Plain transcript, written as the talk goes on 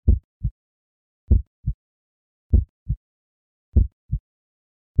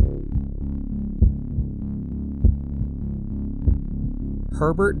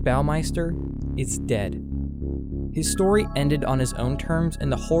Herbert Baumeister is dead. His story ended on his own terms,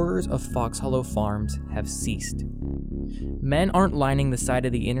 and the horrors of Fox Hollow Farms have ceased. Men aren't lining the side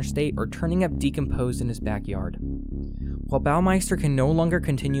of the interstate or turning up decomposed in his backyard. While Baumeister can no longer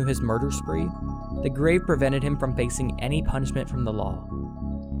continue his murder spree, the grave prevented him from facing any punishment from the law.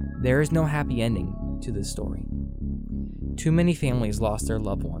 There is no happy ending to this story. Too many families lost their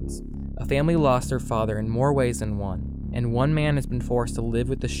loved ones. A family lost their father in more ways than one, and one man has been forced to live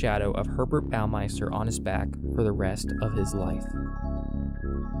with the shadow of Herbert Baumeister on his back for the rest of his life.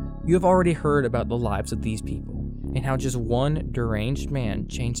 You have already heard about the lives of these people, and how just one deranged man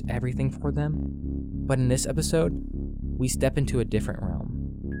changed everything for them. But in this episode, we step into a different realm.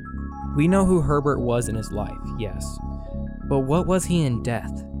 We know who Herbert was in his life, yes, but what was he in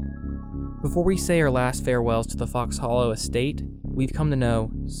death? Before we say our last farewells to the Fox Hollow estate we've come to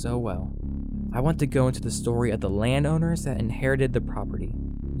know so well, I want to go into the story of the landowners that inherited the property,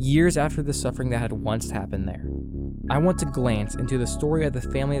 years after the suffering that had once happened there. I want to glance into the story of the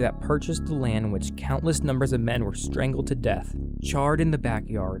family that purchased the land in which countless numbers of men were strangled to death, charred in the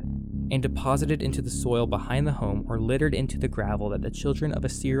backyard, and deposited into the soil behind the home or littered into the gravel that the children of a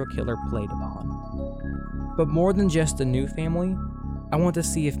serial killer played upon. But more than just a new family, I want to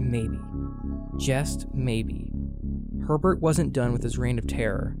see if maybe, just maybe, Herbert wasn't done with his reign of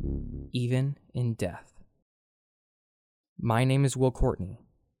terror, even in death. My name is Will Courtney,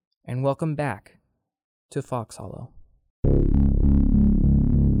 and welcome back to Fox Hollow.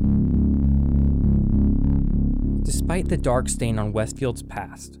 Despite the dark stain on Westfield's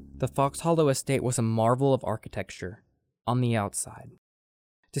past, the Fox Hollow estate was a marvel of architecture on the outside.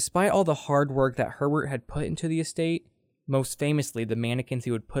 Despite all the hard work that Herbert had put into the estate, most famously the mannequins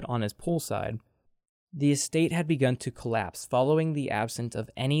he would put on his poolside, the estate had begun to collapse following the absence of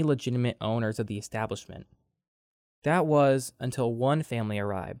any legitimate owners of the establishment. That was until one family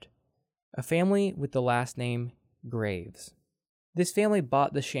arrived, a family with the last name Graves. This family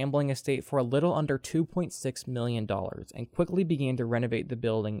bought the shambling estate for a little under $2.6 million and quickly began to renovate the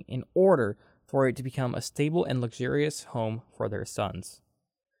building in order for it to become a stable and luxurious home for their sons.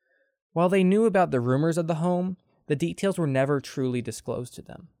 While they knew about the rumors of the home, the details were never truly disclosed to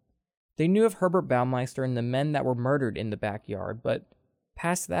them. They knew of Herbert Baumeister and the men that were murdered in the backyard, but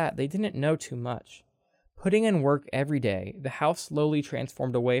past that, they didn't know too much. Putting in work every day, the house slowly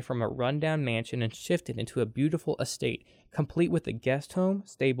transformed away from a rundown mansion and shifted into a beautiful estate, complete with a guest home,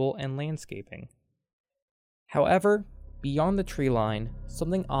 stable, and landscaping. However, beyond the tree line,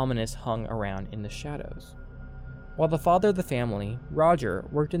 something ominous hung around in the shadows. While the father of the family, Roger,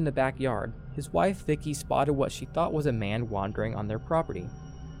 worked in the backyard, his wife Vicky spotted what she thought was a man wandering on their property.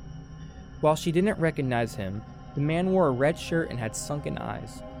 While she didn't recognize him, the man wore a red shirt and had sunken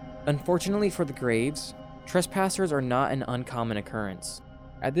eyes. Unfortunately for the Graves, trespassers are not an uncommon occurrence.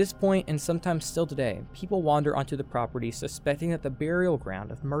 At this point, and sometimes still today, people wander onto the property suspecting that the burial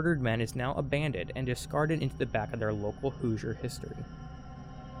ground of murdered men is now abandoned and discarded into the back of their local Hoosier history.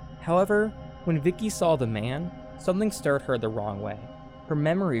 However, when Vicky saw the man, something stirred her the wrong way, her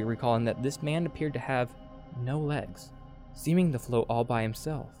memory recalling that this man appeared to have no legs, seeming to float all by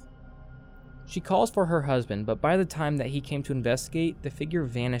himself. She calls for her husband, but by the time that he came to investigate, the figure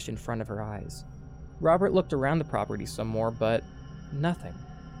vanished in front of her eyes. Robert looked around the property some more, but nothing.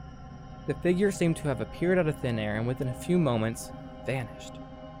 The figure seemed to have appeared out of thin air and within a few moments, vanished.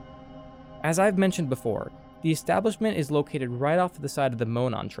 As I've mentioned before, the establishment is located right off to the side of the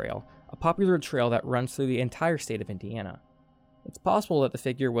Monon Trail, a popular trail that runs through the entire state of Indiana. It's possible that the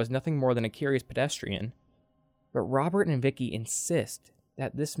figure was nothing more than a curious pedestrian, but Robert and Vicky insist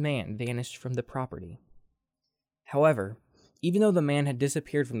that this man vanished from the property. However, even though the man had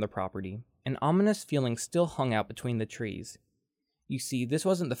disappeared from the property, an ominous feeling still hung out between the trees. You see, this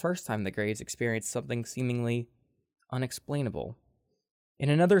wasn't the first time the Graves experienced something seemingly unexplainable. In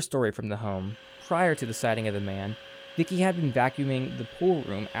another story from the home, prior to the sighting of the man, Vicky had been vacuuming the pool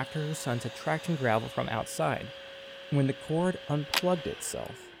room after her sons had tracked in gravel from outside, when the cord unplugged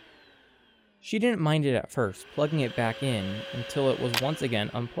itself. She didn't mind it at first, plugging it back in until it was once again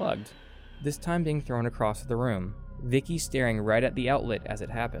unplugged, this time being thrown across the room, Vicky staring right at the outlet as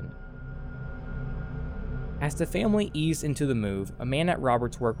it happened. As the family eased into the move, a man at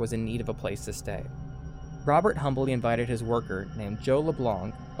Robert's work was in need of a place to stay. Robert humbly invited his worker, named Joe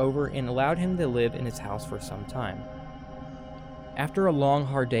LeBlanc, over and allowed him to live in his house for some time. After a long,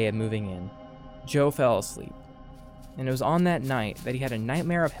 hard day of moving in, Joe fell asleep, and it was on that night that he had a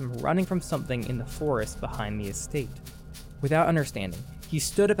nightmare of him running from something in the forest behind the estate. Without understanding, he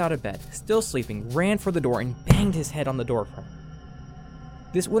stood up out of bed, still sleeping, ran for the door, and banged his head on the door frame.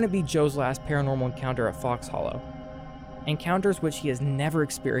 This wouldn't be Joe's last paranormal encounter at Fox Hollow. encounters which he has never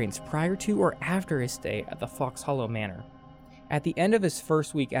experienced prior to or after his stay at the Fox Hollow Manor. At the end of his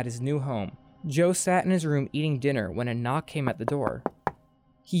first week at his new home, Joe sat in his room eating dinner when a knock came at the door.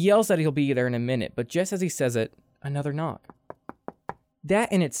 He yells that he'll be there in a minute, but just as he says it, another knock.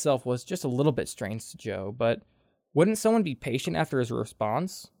 That in itself was just a little bit strange to Joe, but wouldn't someone be patient after his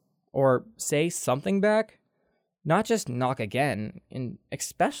response? Or say something back? Not just knock again, and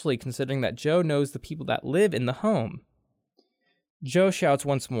especially considering that Joe knows the people that live in the home. Joe shouts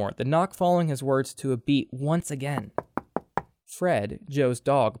once more, the knock following his words to a beat once again. Fred, Joe's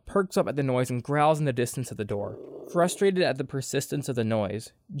dog, perks up at the noise and growls in the distance of the door. Frustrated at the persistence of the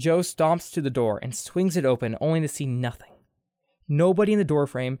noise, Joe stomps to the door and swings it open only to see nothing. Nobody in the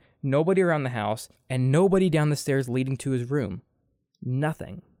doorframe, nobody around the house, and nobody down the stairs leading to his room.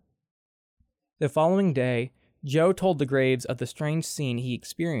 Nothing. The following day, Joe told the Graves of the strange scene he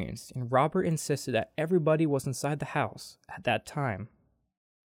experienced, and Robert insisted that everybody was inside the house at that time.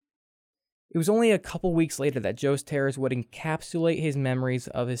 It was only a couple weeks later that Joe's terrors would encapsulate his memories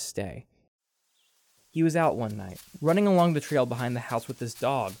of his stay. He was out one night, running along the trail behind the house with his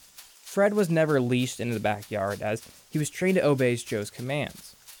dog. Fred was never leashed into the backyard, as he was trained to obey Joe's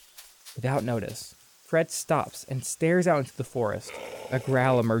commands. Without notice, Fred stops and stares out into the forest, a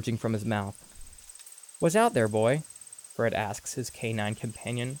growl emerging from his mouth. "What's out there, boy?" Fred asks his canine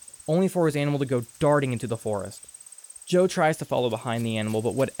companion, only for his animal to go darting into the forest. Joe tries to follow behind the animal,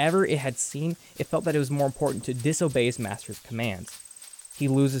 but whatever it had seen, it felt that it was more important to disobey his master's commands. He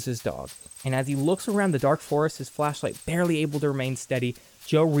loses his dog, and as he looks around the dark forest, his flashlight barely able to remain steady,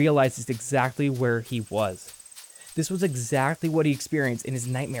 Joe realizes exactly where he was. This was exactly what he experienced in his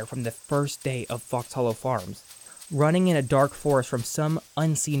nightmare from the first day of Fox Hollow Farms, running in a dark forest from some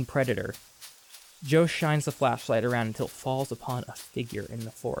unseen predator. Joe shines the flashlight around until it falls upon a figure in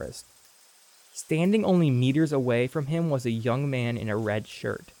the forest. Standing only meters away from him was a young man in a red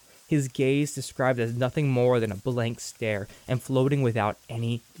shirt, his gaze described as nothing more than a blank stare and floating without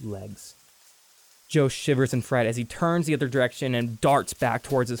any legs. Joe shivers in fright as he turns the other direction and darts back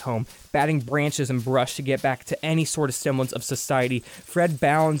towards his home, batting branches and brush to get back to any sort of semblance of society. Fred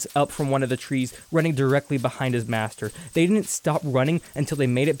bounds up from one of the trees, running directly behind his master. They didn't stop running until they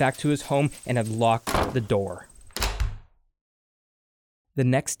made it back to his home and had locked the door. The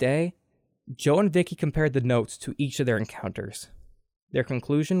next day, Joe and Vicky compared the notes to each of their encounters. Their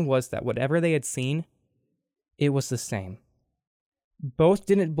conclusion was that whatever they had seen, it was the same. Both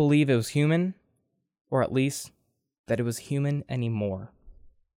didn't believe it was human, or at least that it was human anymore.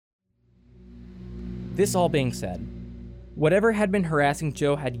 This all being said, whatever had been harassing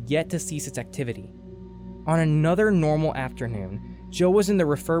Joe had yet to cease its activity. On another normal afternoon, Joe was in the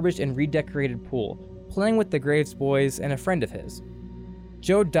refurbished and redecorated pool, playing with the Graves boys and a friend of his.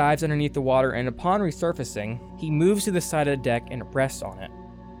 Joe dives underneath the water, and upon resurfacing, he moves to the side of the deck and rests on it.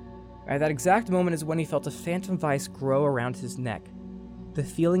 At that exact moment is when he felt a phantom vice grow around his neck, the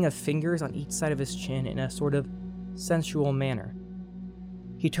feeling of fingers on each side of his chin in a sort of sensual manner.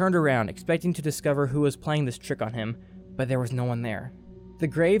 He turned around, expecting to discover who was playing this trick on him, but there was no one there. The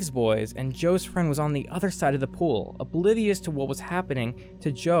Graves boys and Joe's friend was on the other side of the pool, oblivious to what was happening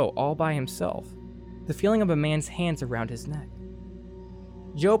to Joe all by himself, the feeling of a man's hands around his neck.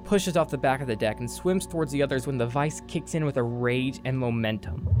 Joe pushes off the back of the deck and swims towards the others when the vice kicks in with a rage and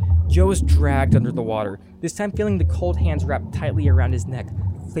momentum. Joe is dragged under the water, this time feeling the cold hands wrapped tightly around his neck,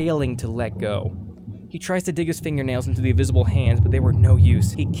 failing to let go. He tries to dig his fingernails into the invisible hands, but they were no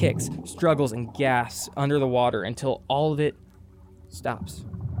use. He kicks, struggles, and gasps under the water until all of it stops.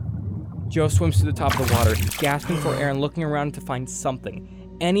 Joe swims to the top of the water, gasping for air and looking around to find something.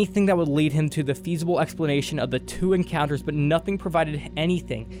 Anything that would lead him to the feasible explanation of the two encounters, but nothing provided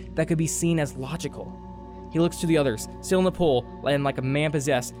anything that could be seen as logical. He looks to the others, still in the pool, and like a man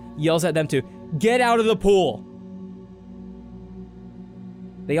possessed, yells at them to get out of the pool!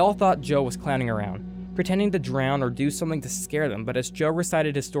 They all thought Joe was clowning around, pretending to drown or do something to scare them, but as Joe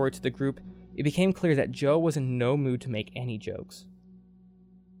recited his story to the group, it became clear that Joe was in no mood to make any jokes.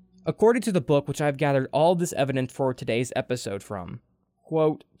 According to the book, which I've gathered all this evidence for today's episode from,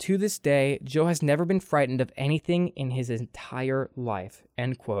 quote, to this day, Joe has never been frightened of anything in his entire life,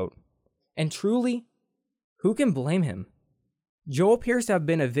 end quote. And truly, who can blame him? Joe appears to have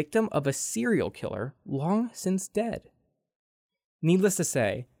been a victim of a serial killer long since dead. Needless to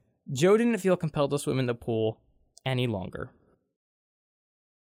say, Joe didn't feel compelled to swim in the pool any longer.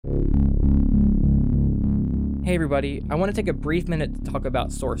 Hey everybody, I want to take a brief minute to talk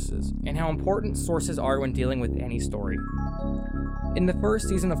about sources, and how important sources are when dealing with any story. In the first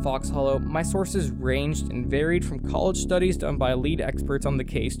season of Fox Hollow, my sources ranged and varied from college studies done by lead experts on the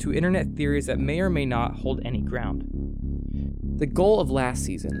case to internet theories that may or may not hold any ground. The goal of last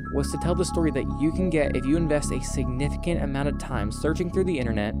season was to tell the story that you can get if you invest a significant amount of time searching through the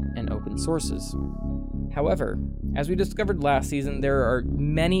internet and open sources. However, as we discovered last season, there are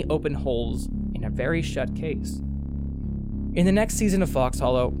many open holes in a very shut case. In the next season of Fox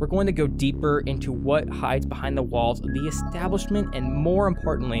Hollow, we're going to go deeper into what hides behind the walls of the establishment and, more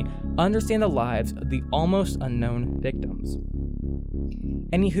importantly, understand the lives of the almost unknown victims.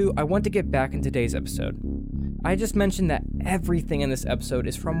 Anywho, I want to get back in today's episode. I just mentioned that everything in this episode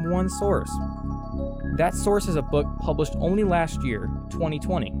is from one source. That source is a book published only last year,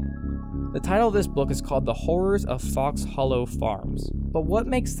 2020. The title of this book is called The Horrors of Fox Hollow Farms. But what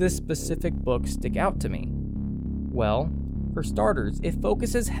makes this specific book stick out to me? Well, for starters, it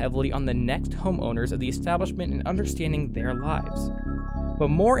focuses heavily on the next homeowners of the establishment and understanding their lives. But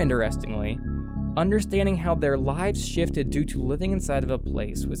more interestingly, understanding how their lives shifted due to living inside of a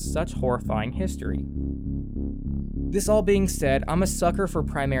place with such horrifying history. This all being said, I'm a sucker for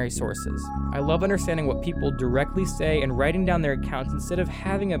primary sources. I love understanding what people directly say and writing down their accounts instead of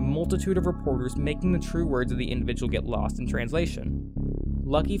having a multitude of reporters making the true words of the individual get lost in translation.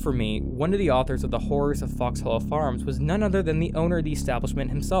 Lucky for me, one of the authors of The Horrors of Fox Hollow Farms was none other than the owner of the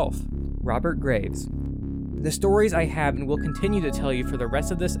establishment himself, Robert Graves. The stories I have and will continue to tell you for the rest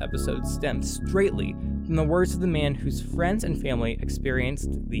of this episode stem straightly from the words of the man whose friends and family experienced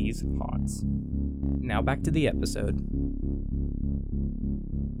these haunts. Now back to the episode.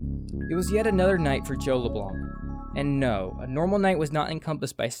 It was yet another night for Joe LeBlanc. And no, a normal night was not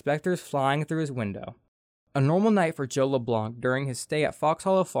encompassed by specters flying through his window. A normal night for Joe LeBlanc during his stay at Fox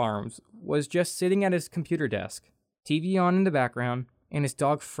Hollow Farms was just sitting at his computer desk, TV on in the background, and his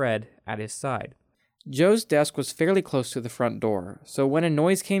dog Fred at his side. Joe's desk was fairly close to the front door, so when a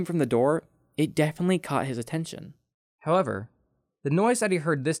noise came from the door, it definitely caught his attention. However, the noise that he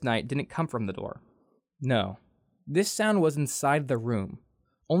heard this night didn't come from the door. No, this sound was inside the room,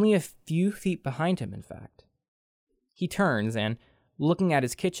 only a few feet behind him, in fact. He turns and, looking at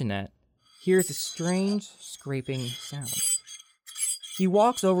his kitchenette, hears a strange scraping sound. He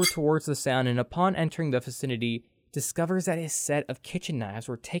walks over towards the sound and upon entering the vicinity, discovers that his set of kitchen knives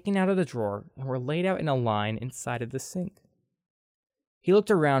were taken out of the drawer and were laid out in a line inside of the sink. He looked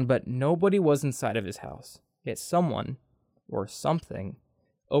around, but nobody was inside of his house, yet someone, or something,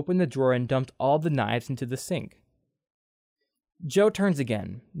 opened the drawer and dumped all the knives into the sink. Joe turns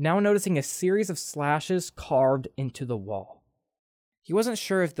again, now noticing a series of slashes carved into the wall. He wasn't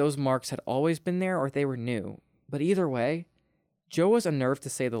sure if those marks had always been there or if they were new, but either way, Joe was unnerved to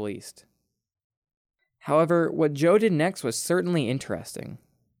say the least. However, what Joe did next was certainly interesting.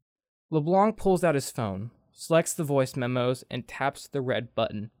 LeBlanc pulls out his phone, selects the voice memos, and taps the red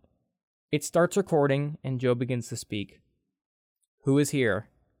button. It starts recording, and Joe begins to speak. "Who is here?"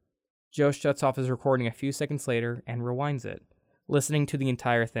 Joe shuts off his recording a few seconds later and rewinds it, listening to the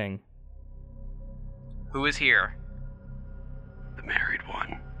entire thing. "Who is here?" "The married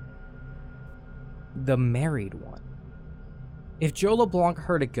one." The married one. If Joe LeBlanc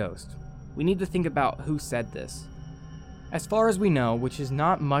heard a ghost, we need to think about who said this. As far as we know, which is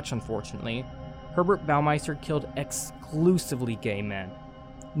not much unfortunately, Herbert Baumeister killed exclusively gay men.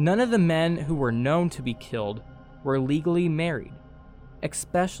 None of the men who were known to be killed were legally married,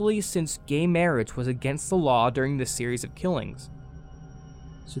 especially since gay marriage was against the law during this series of killings.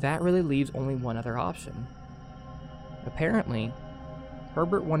 So that really leaves only one other option. Apparently,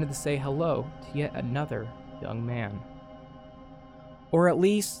 Herbert wanted to say hello to yet another young man. Or at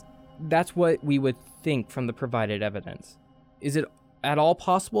least, that's what we would think from the provided evidence. Is it at all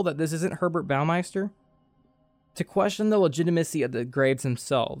possible that this isn't Herbert Baumeister? To question the legitimacy of the Graves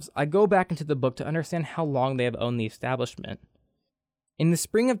themselves, I go back into the book to understand how long they have owned the establishment. In the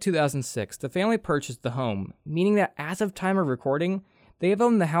spring of 2006, the family purchased the home, meaning that as of time of recording, they have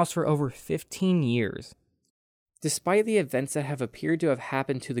owned the house for over 15 years. Despite the events that have appeared to have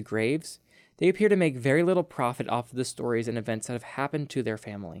happened to the Graves, they appear to make very little profit off of the stories and events that have happened to their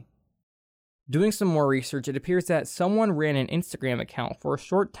family. Doing some more research, it appears that someone ran an Instagram account for a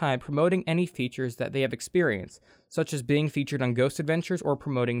short time promoting any features that they have experienced, such as being featured on Ghost Adventures or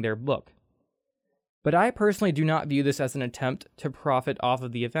promoting their book. But I personally do not view this as an attempt to profit off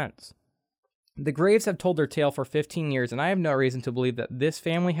of the events. The Graves have told their tale for 15 years, and I have no reason to believe that this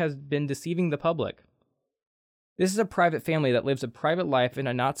family has been deceiving the public. This is a private family that lives a private life in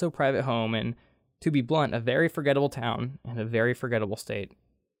a not-so-private home and, to be blunt, a very forgettable town and a very forgettable state.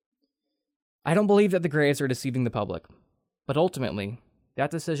 I don't believe that the Graves are deceiving the public, but ultimately, that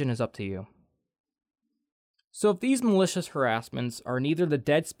decision is up to you. So if these malicious harassments are neither the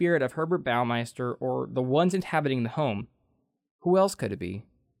dead spirit of Herbert Baumeister or the ones inhabiting the home, who else could it be?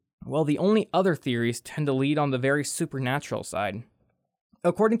 Well, the only other theories tend to lead on the very supernatural side.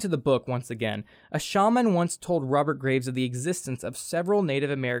 According to the book, once again, a shaman once told Robert Graves of the existence of several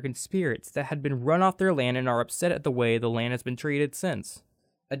Native American spirits that had been run off their land and are upset at the way the land has been treated since.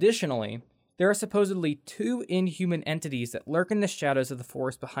 Additionally, there are supposedly 2 inhuman entities that lurk in the shadows of the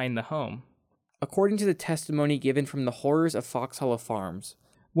forest behind the home. According to the testimony given from the horrors of Fox Hollow Farms,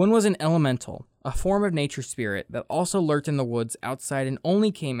 one was an elemental, a form of nature spirit that also lurked in the woods outside and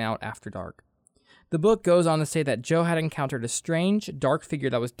only came out after dark. The book goes on to say that Joe had encountered a strange, dark figure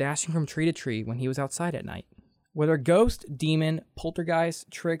that was dashing from tree to tree when he was outside at night. Whether ghost, demon, poltergeist,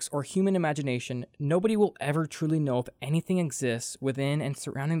 tricks, or human imagination, nobody will ever truly know if anything exists within and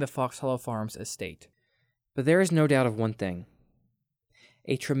surrounding the Fox Hollow Farms estate. But there is no doubt of one thing.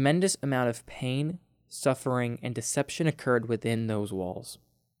 A tremendous amount of pain, suffering, and deception occurred within those walls.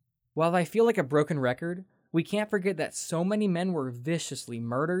 While I feel like a broken record, we can't forget that so many men were viciously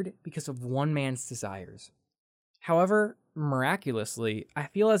murdered because of one man's desires. However, miraculously, I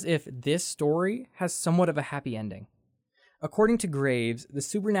feel as if this story has somewhat of a happy ending. According to Graves, the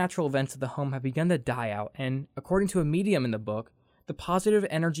supernatural events of the home have begun to die out, and according to a medium in the book, the positive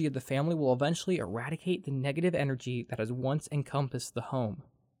energy of the family will eventually eradicate the negative energy that has once encompassed the home.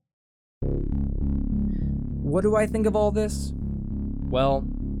 What do I think of all this? Well,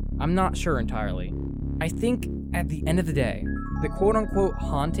 I'm not sure entirely. I think, at the end of the day, the quote-unquote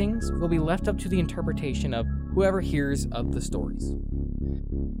hauntings will be left up to the interpretation of whoever hears of the stories.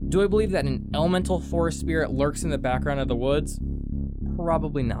 Do I believe that an elemental forest spirit lurks in the background of the woods?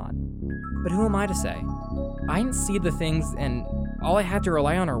 Probably not. But who am I to say? I didn't see the things, and all I had to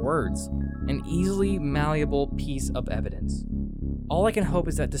rely on are words, an easily malleable piece of evidence. All I can hope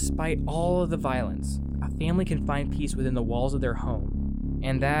is that despite all of the violence, a family can find peace within the walls of their home,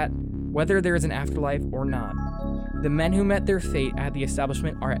 and that, whether there is an afterlife or not, the men who met their fate at the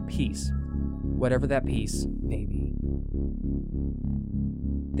establishment are at peace, whatever that peace may be.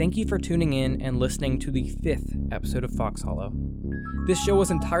 Thank you for tuning in and listening to the 5th episode of Fox Hollow. This show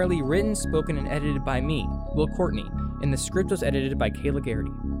was entirely written, spoken, and edited by me, Will Courtney, and the script was edited by Kayla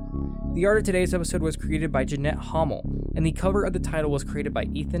Garrity. The art of today's episode was created by Jeanette Hommel, and the cover of the title was created by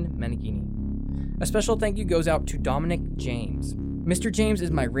Ethan Meneghini. A special thank you goes out to Dominic James. Mr. James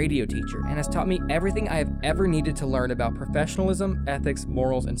is my radio teacher and has taught me everything I have ever needed to learn about professionalism, ethics,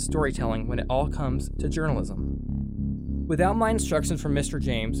 morals, and storytelling when it all comes to journalism. Without my instructions from Mr.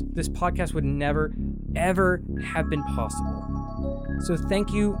 James, this podcast would never, ever have been possible. So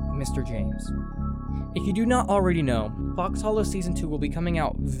thank you, Mr. James. If you do not already know, Fox Hollow Season 2 will be coming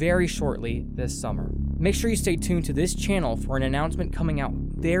out very shortly this summer. Make sure you stay tuned to this channel for an announcement coming out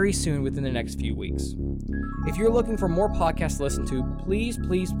very soon within the next few weeks. If you're looking for more podcasts to listen to, please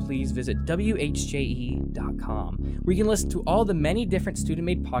visit WHJE.com, where you can listen to all the many different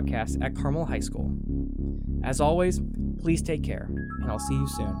student-made podcasts at Carmel High School. As always, please take care, and I'll see you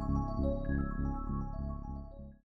soon.